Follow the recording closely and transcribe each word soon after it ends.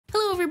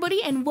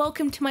everybody and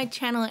welcome to my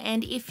channel,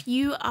 and if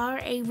you are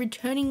a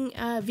returning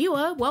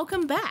viewer,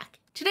 welcome back.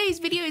 Today's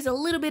video is a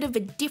little bit of a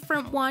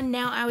different one.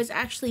 Now, I was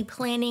actually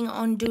planning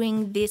on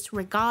doing this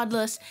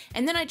regardless,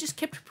 and then I just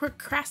kept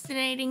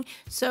procrastinating,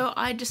 so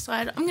I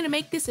decided I'm gonna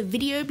make this a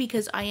video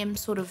because I am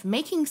sort of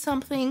making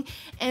something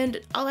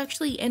and I'll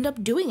actually end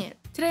up doing it.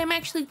 Today I'm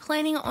actually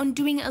planning on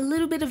doing a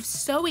little bit of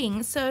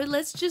sewing, so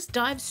let's just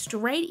dive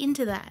straight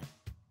into that.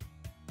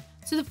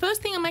 So the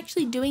first thing I'm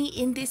actually doing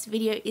in this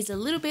video is a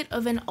little bit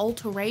of an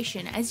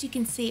alteration. As you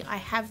can see, I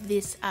have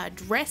this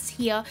dress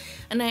here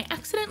and I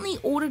accidentally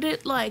ordered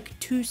it like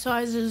 2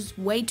 sizes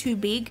way too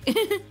big.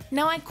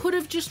 Now I could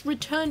have just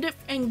returned it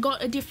and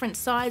got a different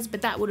size,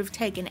 but that would have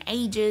taken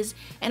ages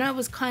and I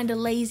was kind of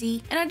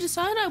lazy. And I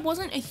decided I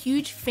wasn't a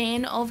huge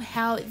fan of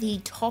how the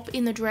top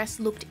in the dress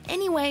looked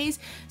anyways,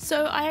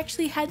 so I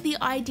actually had the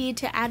idea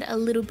to add a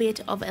little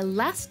bit of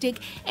elastic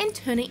and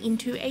turn it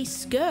into a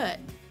skirt.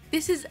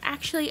 This is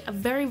actually a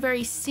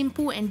very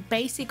simple and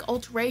basic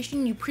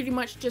alteration. You pretty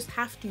much just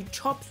have to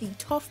chop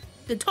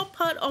the top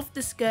part off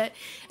the skirt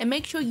and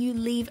make sure you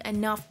leave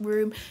enough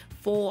room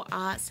for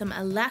some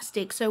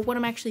elastic. So what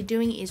I'm actually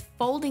doing is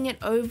folding it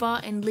over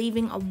and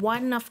leaving a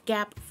wide enough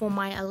gap for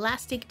my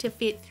elastic to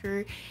fit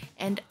through,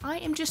 and I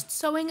am just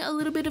sewing a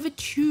little bit of a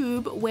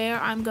tube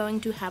where I'm going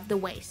to have the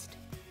waist.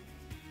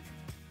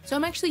 So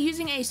I'm actually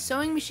using a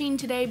sewing machine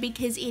today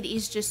because it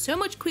is just so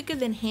much quicker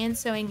than hand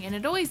sewing and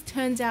it always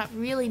turns out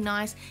really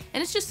nice,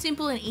 and it's just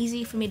simple and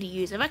easy for me to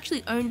use. I've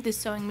actually owned this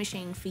sewing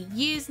machine for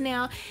years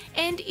now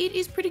and it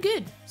is pretty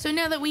good. So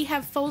now that we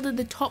have folded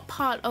the top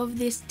part of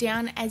this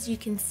down, as you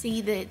can see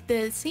that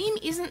the seam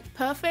isn't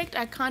perfect.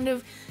 I kind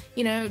of,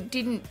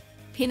 didn't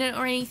pin it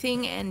or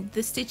anything and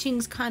the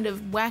stitching's kind of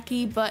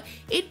wacky, but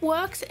it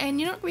works and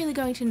you're not really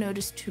going to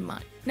notice too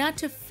much. Now,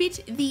 to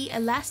fit the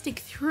elastic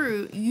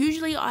through,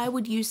 usually I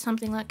would use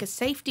something like a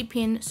safety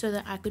pin so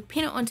that I could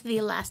pin it onto the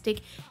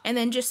elastic and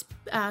then just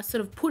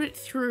sort of put it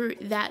through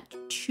that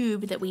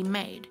tube that we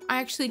made. I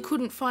actually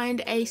couldn't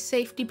find a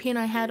safety pin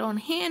I had on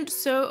hand,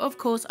 so of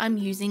course I'm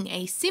using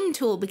a sim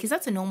tool because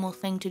that's a normal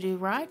thing to do,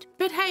 right?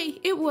 But hey,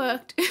 it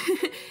worked.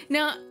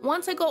 Now,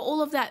 once I got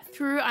all of that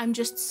through, I'm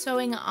just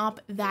sewing up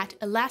that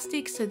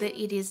elastic so that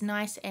it is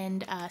nice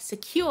and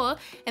secure,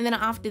 and then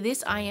after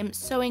this I am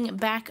sewing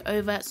back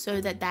over so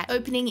that that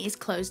opening is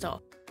closed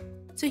off.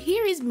 So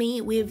here is me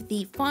with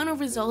the final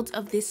result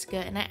of this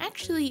skirt, and I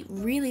actually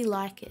really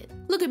like it.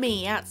 Look at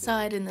me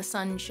outside in the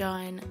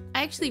sunshine.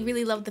 I actually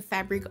really love the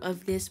fabric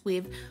of this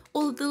with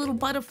all of the little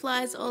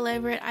butterflies all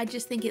over it. I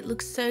just think it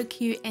looks so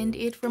cute and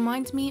it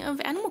reminds me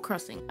of Animal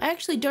Crossing. I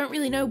actually don't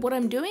really know what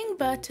I'm doing,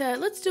 but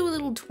let's do a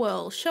little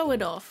twirl, show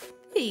it off.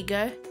 There you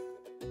go.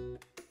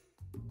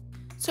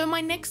 So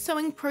my next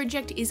sewing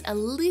project is a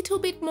little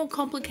bit more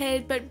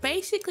complicated, but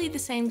basically the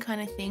same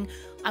kind of thing.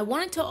 I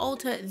wanted to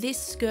alter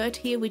this skirt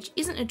here, which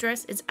isn't a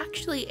dress, it's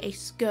actually a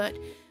skirt,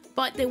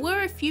 but there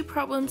were a few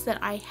problems that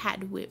I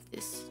had with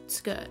this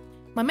skirt.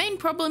 My main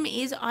problem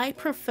is I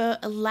prefer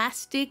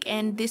elastic,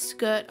 and this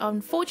skirt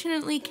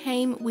unfortunately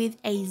came with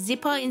a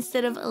zipper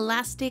instead of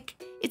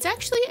elastic. It's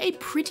actually a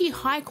pretty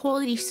high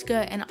quality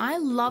skirt and I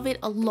love it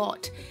a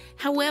lot.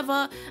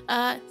 However,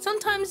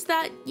 sometimes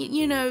that,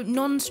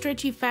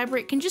 non-stretchy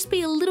fabric can just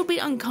be a little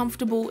bit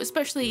uncomfortable,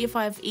 especially if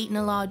I've eaten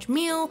a large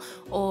meal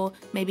or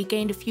maybe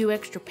gained a few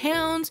extra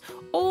pounds,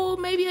 or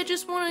maybe I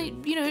just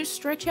want to,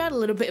 stretch out a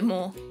little bit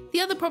more. The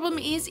other problem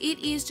is it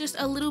is just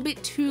a little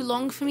bit too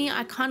long for me.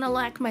 I kind of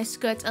like my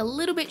skirts a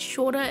little bit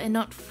shorter and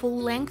not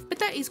full length, but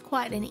that is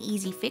quite an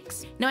easy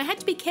fix. Now, I had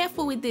to be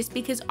careful with this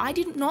because I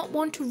did not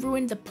want to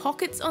ruin the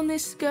pockets on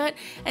this skirt.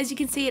 As you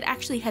can see, it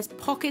actually has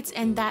pockets,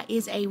 and that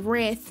is a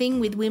rare thing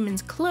with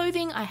women's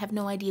clothing. I have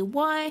no idea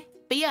why.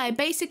 But yeah, I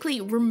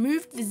basically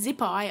removed the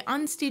zipper. I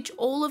unstitched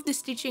all of the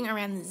stitching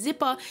around the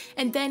zipper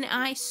and then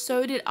I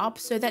sewed it up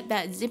so that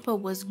that zipper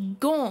was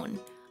gone.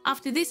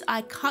 After this,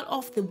 I cut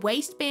off the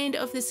waistband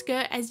of the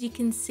skirt, as you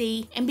can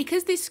see, and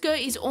because this skirt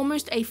is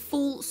almost a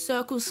full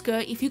circle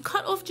skirt, if you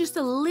cut off just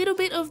a little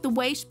bit of the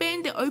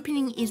waistband, the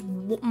opening is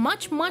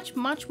much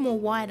more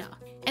wider.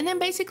 And then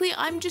basically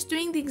I'm just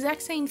doing the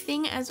exact same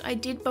thing as I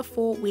did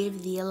before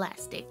with the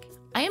elastic.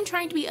 I am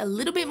trying to be a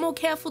little bit more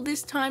careful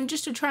this time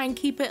just to try and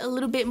keep it a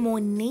little bit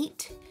more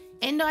neat.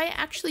 And I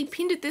actually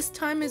pinned it this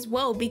time as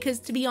well because,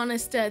 to be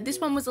honest,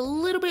 this one was a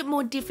little bit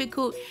more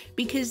difficult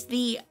because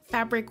the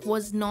fabric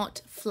was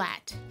not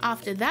flat.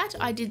 After that,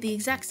 I did the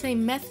exact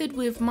same method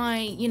with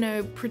my,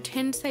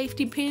 pretend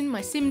safety pin,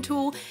 my sim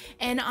tool,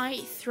 and I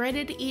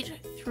threaded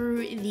it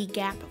through the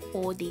gap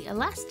for the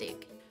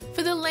elastic.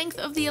 For the length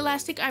of the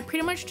elastic, I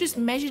pretty much just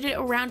measured it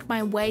around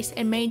my waist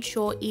and made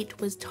sure it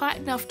was tight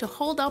enough to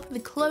hold up the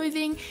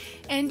clothing.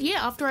 And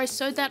yeah, after I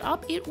sewed that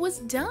up, it was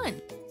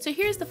done. So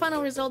here's the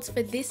final results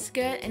for this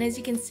skirt, and as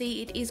you can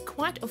see, it is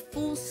quite a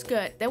full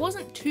skirt. There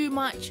wasn't too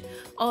much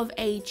of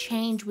a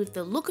change with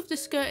the look of the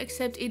skirt,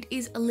 except it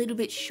is a little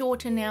bit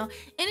shorter now,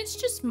 and it's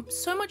just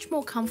so much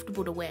more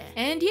comfortable to wear.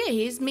 And yeah,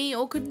 here's me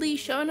awkwardly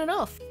showing it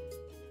off.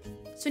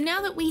 So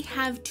now that we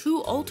have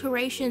 2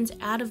 alterations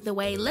out of the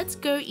way, let's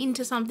go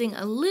into something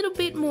a little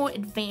bit more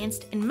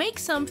advanced and make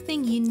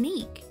something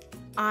unique.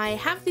 I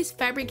have this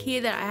fabric here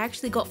that I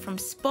actually got from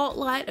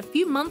Spotlight a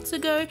few months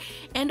ago,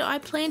 and I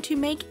plan to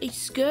make a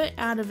skirt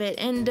out of it,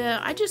 and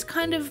I just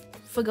kind of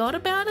forgot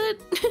about it.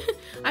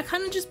 I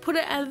kind of just put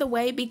it out of the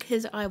way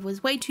because I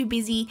was way too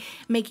busy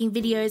making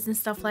videos and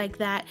stuff like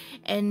that,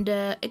 and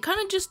it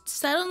kind of just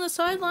sat on the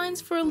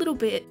sidelines for a little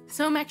bit.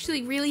 So I'm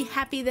actually really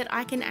happy that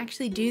I can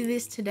actually do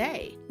this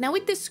today. Now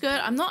with this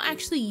skirt, I'm not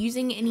actually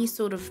using any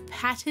sort of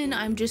pattern,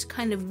 I'm just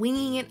kind of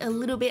winging it a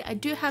little bit. I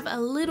do have a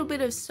little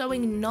bit of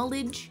sewing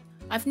knowledge.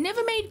 I've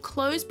never made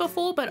clothes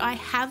before, but I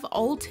have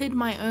altered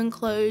my own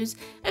clothes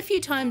a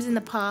few times in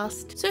the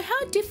past. So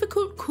how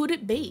difficult could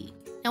it be?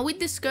 Now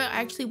with this skirt,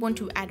 I actually want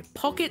to add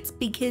pockets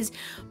because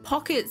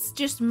pockets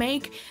just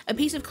make a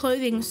piece of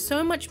clothing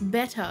so much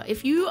better.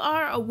 If you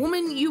are a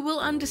woman, you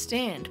will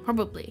understand,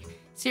 probably.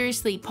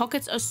 Seriously,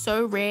 pockets are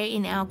so rare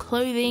in our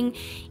clothing.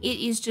 It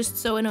is just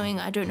so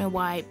annoying. I don't know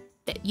why,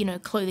 you know,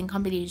 clothing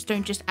companies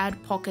don't just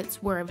add pockets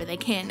wherever they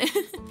can.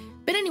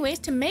 But anyways,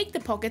 to make the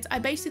pockets, I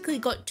basically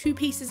got 2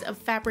 pieces of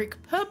fabric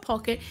per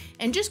pocket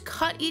and just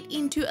cut it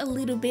into a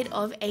little bit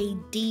of a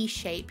D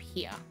shape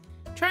here.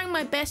 Trying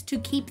my best to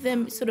keep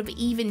them sort of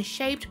even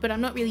shaped, but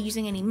I'm not really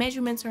using any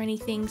measurements or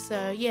anything,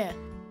 so yeah.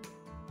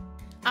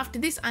 After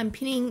this, I'm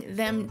pinning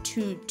them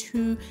to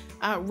 2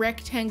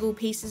 rectangle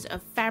pieces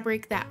of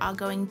fabric that are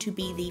going to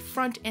be the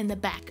front and the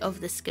back of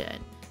the skirt.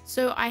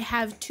 So I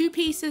have 2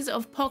 pieces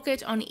of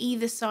pocket on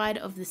either side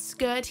of the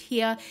skirt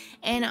here,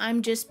 and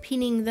I'm just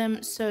pinning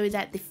them so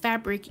that the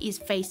fabric is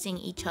facing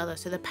each other,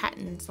 so the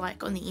pattern's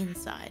like on the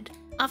inside.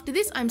 After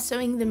this, I'm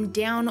sewing them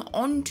down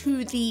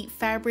onto the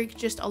fabric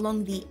just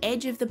along the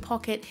edge of the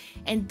pocket,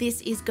 and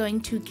this is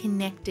going to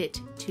connect it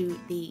to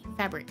the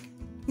fabric.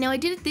 Now I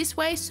did it this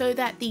way so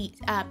that the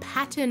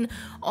pattern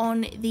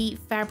on the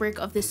fabric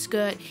of the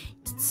skirt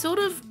sort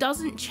of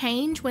doesn't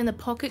change when the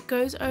pocket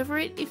goes over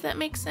it, if that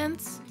makes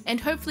sense. And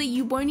hopefully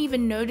you won't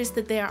even notice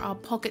that there are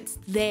pockets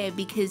there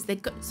because they're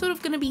sort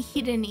of going to be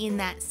hidden in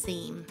that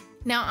seam.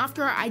 Now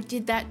after I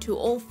did that to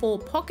all 4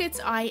 pockets,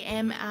 I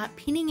am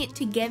pinning it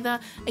together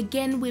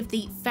again with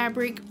the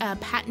fabric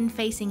pattern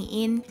facing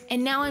in,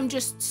 and now I'm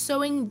just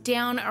sewing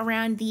down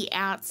around the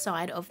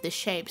outside of the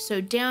shape.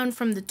 So down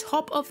from the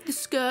top of the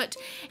skirt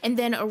and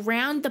then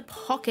around the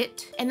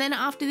pocket, and then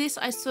after this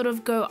I sort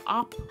of go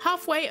up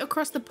halfway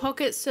across the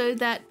pocket so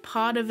that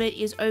part of it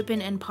is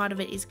open and part of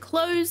it is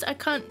closed. I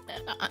can't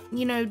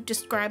you know,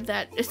 describe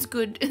that as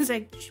good as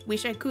I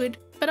wish I could.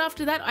 But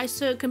after that, I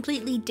sew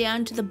completely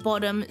down to the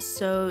bottom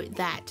so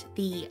that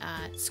the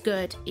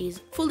skirt is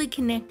fully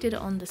connected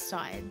on the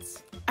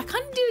sides. I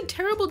kind of did a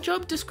terrible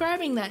job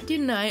describing that,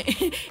 didn't I?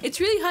 It's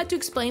really hard to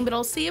explain, but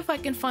I'll see if I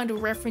can find a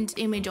reference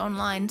image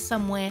online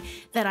somewhere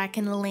that I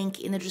can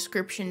link in the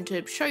description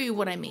to show you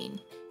what I mean.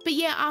 But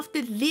yeah,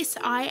 after this,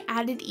 I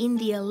added in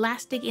the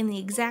elastic in the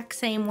exact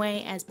same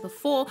way as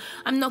before.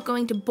 I'm not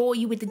going to bore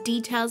you with the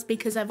details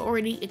because I've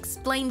already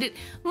explained it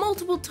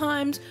multiple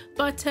times,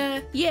 but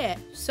yeah,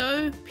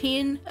 sew,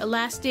 pin,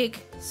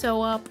 elastic,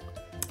 sew up.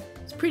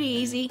 It's pretty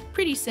easy,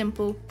 pretty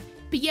simple.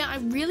 But yeah, I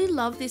really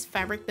love this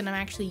fabric that I'm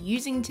actually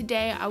using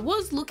today. I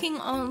was looking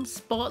on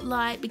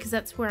Spotlight because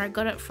that's where I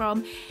got it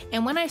from,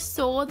 and when I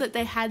saw that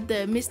they had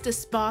the Mr.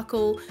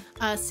 Sparkle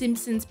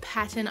Simpsons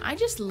pattern, I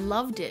just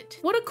loved it.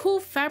 What a cool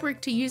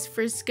fabric to use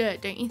for a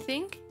skirt, don't you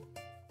think?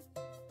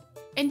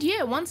 And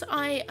yeah, once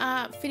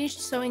I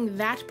finished sewing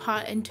that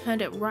part and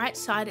turned it right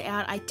side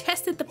out, I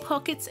tested the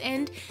pockets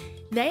and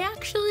they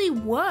actually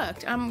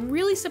worked. I'm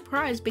really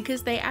surprised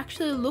because they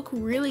actually look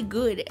really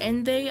good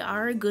and they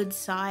are a good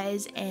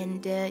size,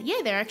 and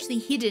yeah, they're actually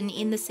hidden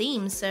in the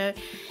seams. So,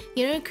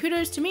 you know,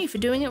 kudos to me for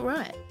doing it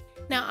right.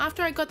 Now,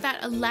 after I got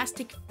that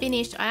elastic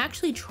finished, I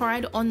actually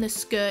tried on the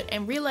skirt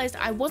and realized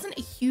I wasn't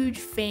a huge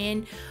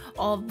fan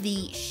of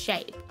the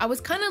shape. I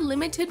was kind of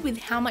limited with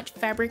how much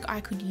fabric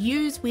I could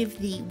use with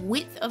the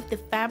width of the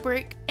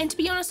fabric, and to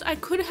be honest, I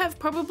could have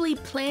probably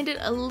planned it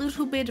a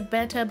little bit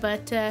better,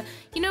 but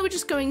you know, we're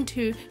just going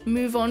to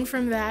move on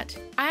from that.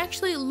 I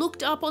actually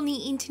looked up on the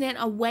internet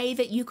a way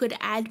that you could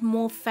add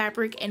more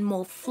fabric and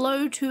more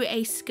flow to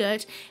a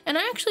skirt, and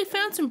I actually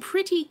found some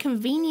pretty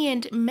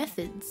convenient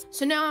methods.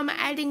 So now I'm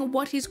adding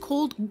what is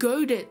called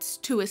godets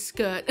to a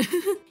skirt.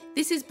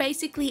 This is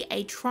basically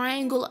a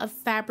triangle of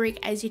fabric,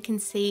 as you can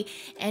see,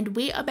 and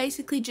we are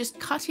basically just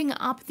cutting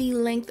up the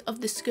length of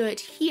the skirt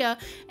here,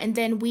 and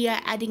then we are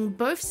adding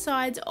both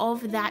sides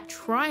of that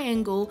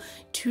triangle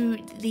to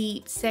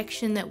the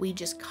section that we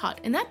just cut.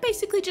 And that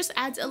basically just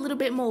adds a little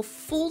bit more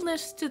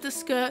fullness to the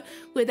skirt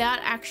without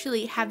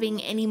actually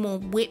having any more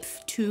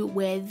width to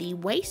where the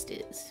waist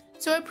is.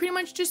 So I pretty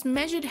much just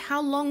measured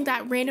how long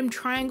that random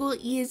triangle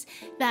is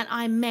that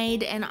I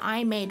made, and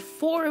I made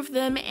 4 of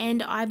them,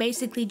 and I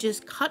basically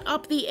just cut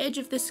up the edge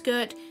of the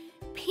skirt,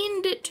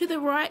 pinned it to the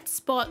right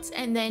spots,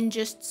 and then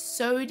just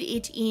sewed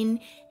it in,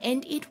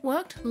 and it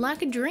worked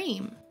like a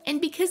dream. And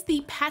because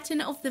the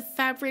pattern of the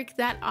fabric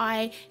that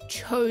I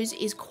chose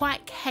is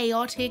quite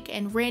chaotic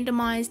and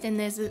randomized, and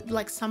there's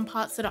like some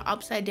parts that are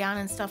upside down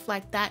and stuff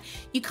like that,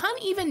 you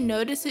can't even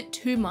notice it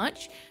too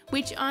much,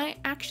 which I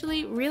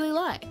actually really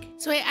like.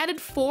 So I added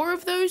 4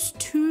 of those,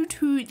 2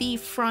 to the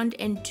front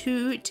and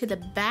 2 to the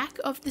back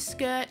of the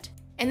skirt.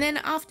 And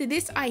then after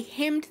this, I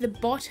hemmed the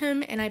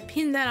bottom and I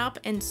pinned that up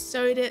and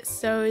sewed it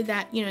so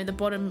that, you know, the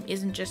bottom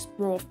isn't just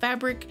raw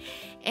fabric.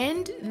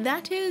 And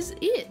that is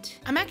it.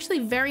 I'm actually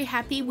very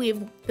happy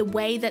with the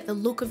way that the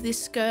look of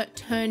this skirt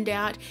turned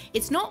out.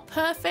 It's not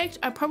perfect.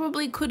 I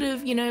probably could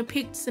have, you know,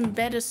 picked some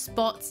better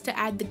spots to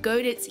add the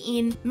godets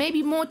in,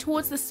 maybe more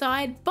towards the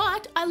side,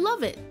 but I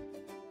love it.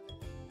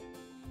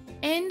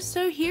 And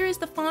so here is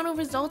the final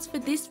results for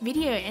this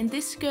video, and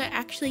this skirt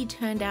actually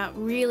turned out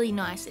really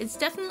nice. It's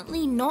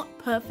definitely not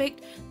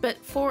perfect,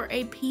 but for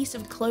a piece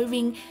of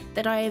clothing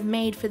that I have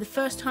made for the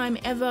first time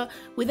ever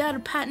without a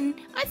pattern,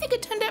 I think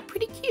it turned out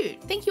pretty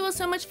cute. Thank you all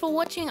so much for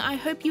watching. I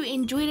hope you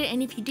enjoyed it,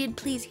 and if you did,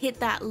 please hit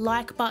that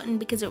like button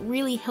because it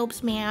really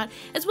helps me out,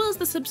 as well as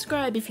the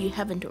subscribe if you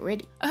haven't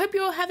already. I hope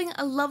you're all having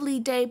a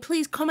lovely day.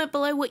 Please comment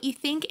below what you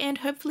think, and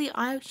hopefully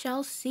I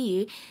shall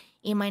see you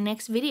in my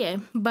next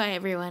video. Bye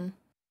everyone.